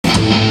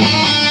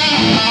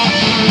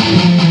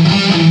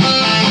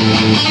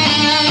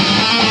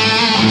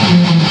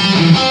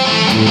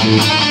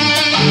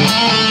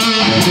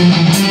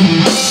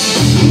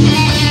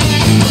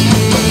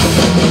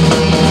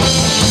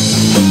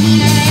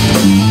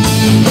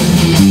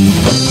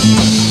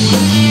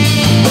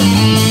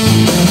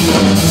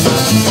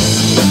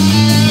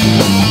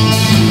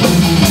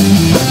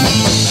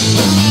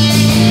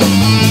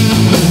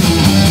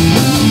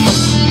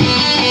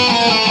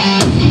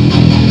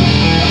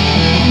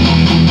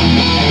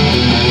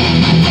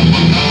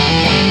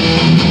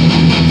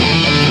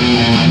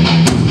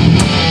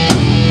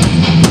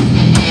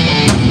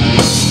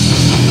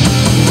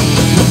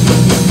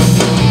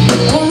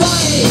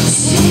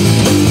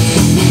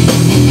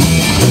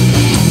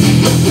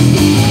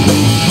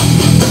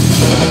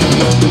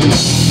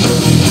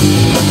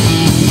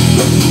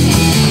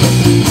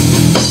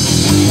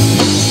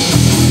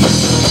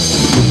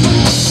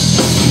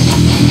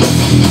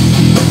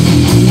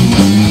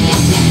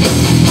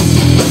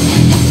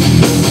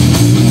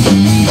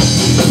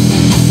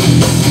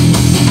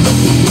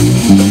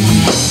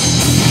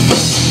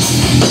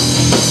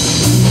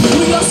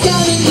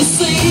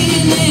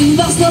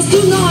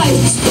Tonight,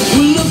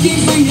 we're looking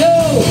for you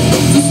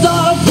to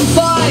start up the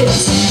fight.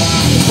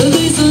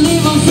 There's an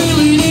evil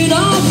feeling in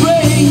our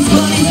brains,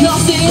 but it's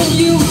not in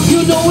you.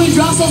 You know it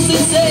drives us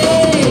insane.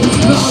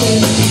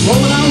 Running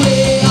on our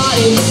way,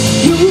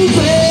 you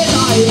pay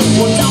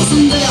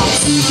 1,000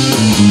 deaths.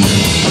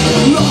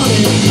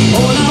 Running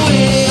on our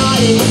way,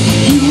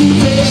 you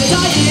pay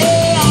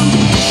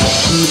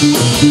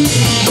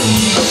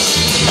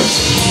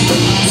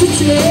to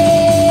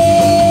jail.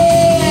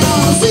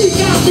 Seek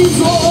out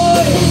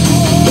Detroit.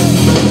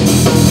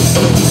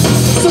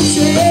 Some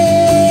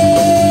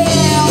jail,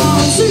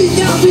 seek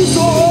out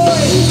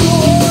Detroit.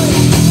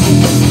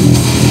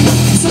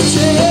 Some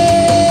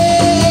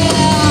jail,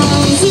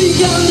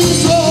 seek out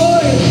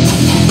Detroit.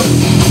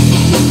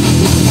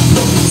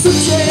 Some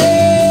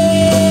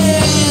jail,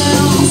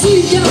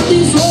 seek out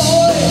Detroit.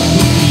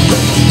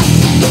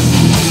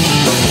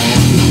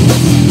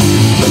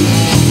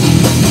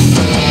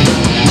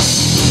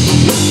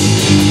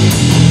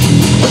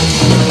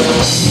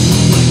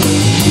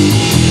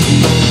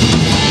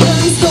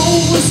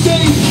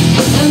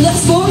 And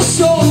that's for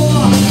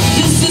sure.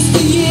 This is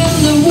the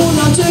end, and we'll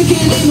not take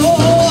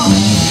anymore.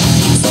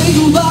 Say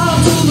goodbye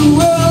to the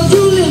world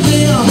you live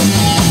in.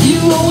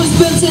 You've always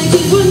been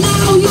taken, but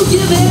now you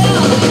give in.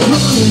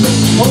 Running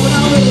on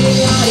our way,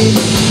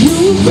 you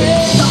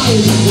pay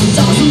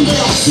 1,000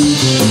 deaths.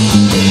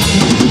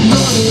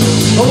 Running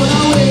on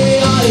our way,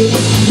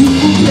 you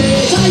pay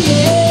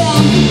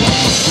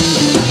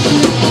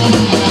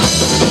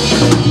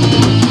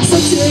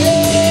such a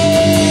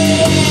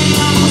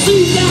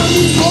see down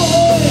this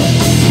boy.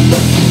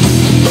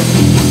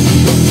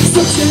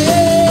 Such a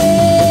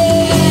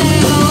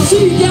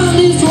see down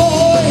this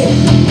boy.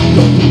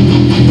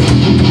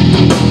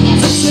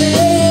 Such a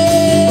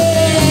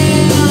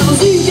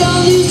see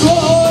down this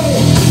boy.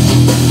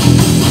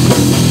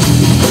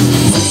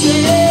 Such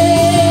a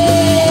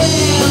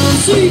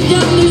see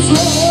down this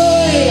boy.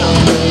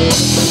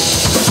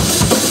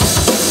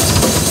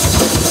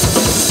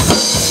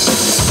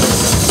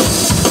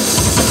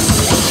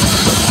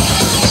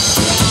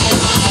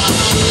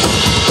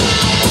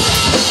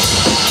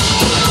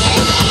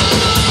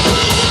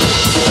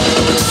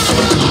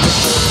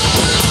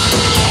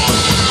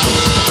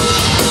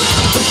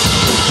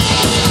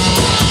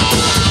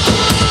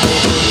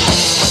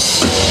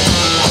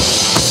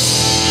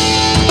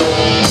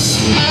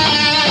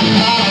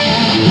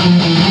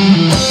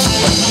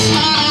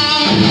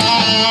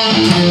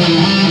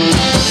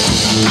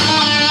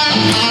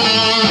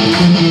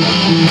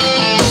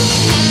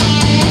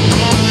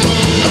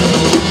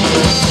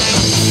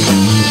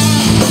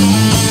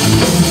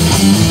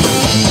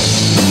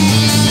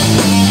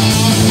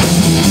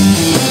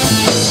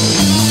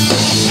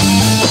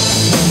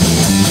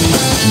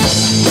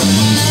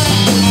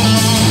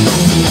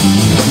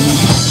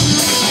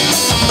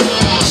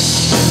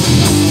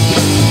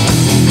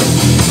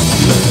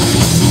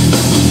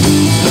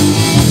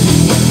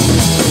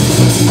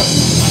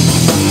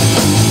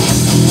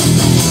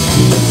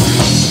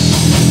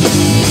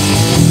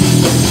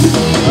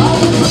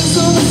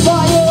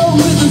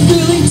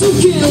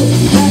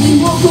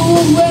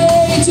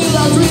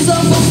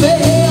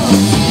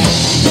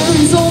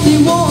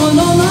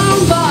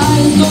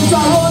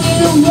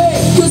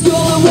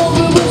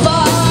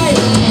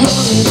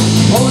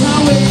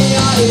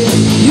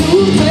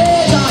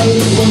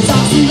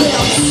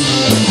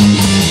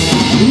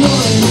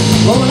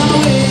 On our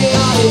way,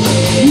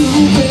 you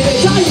pay,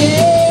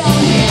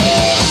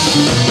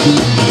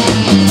 yeah.